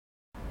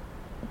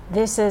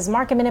This is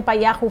Market Minute by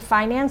Yahoo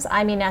Finance.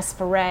 I'm Ines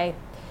Ferre.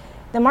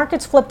 The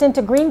markets flipped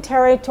into green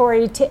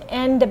territory to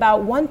end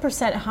about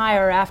 1%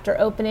 higher after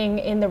opening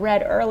in the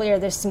red earlier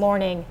this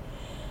morning.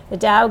 The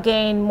Dow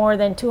gained more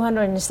than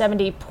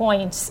 270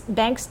 points.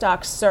 Bank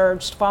stocks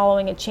surged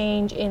following a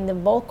change in the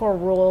Volcker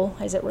rule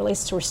as it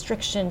relates to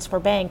restrictions for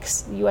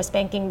banks. U.S.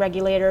 banking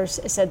regulators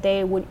said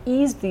they would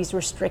ease these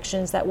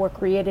restrictions that were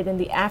created in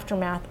the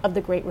aftermath of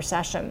the Great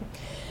Recession.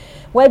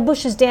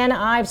 Wedbush's Dan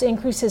Ives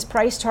increased his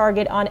price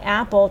target on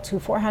Apple to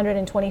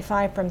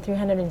 $425 from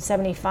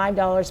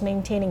 $375,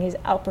 maintaining his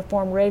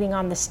outperform rating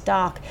on the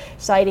stock,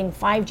 citing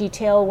 5G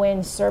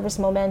tailwinds, service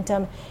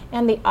momentum,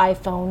 and the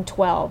iPhone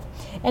 12.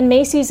 And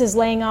Macy's is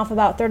laying off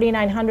about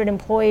 3,900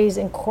 employees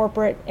in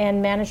corporate and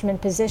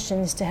management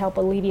positions to help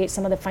alleviate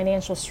some of the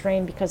financial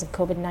strain because of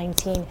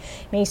COVID-19.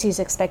 Macy's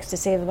expects to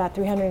save about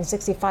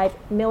 $365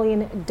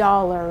 million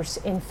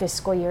in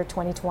fiscal year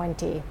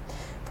 2020.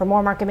 For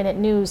more Market Minute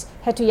news,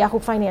 head to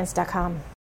yahoofinance.com.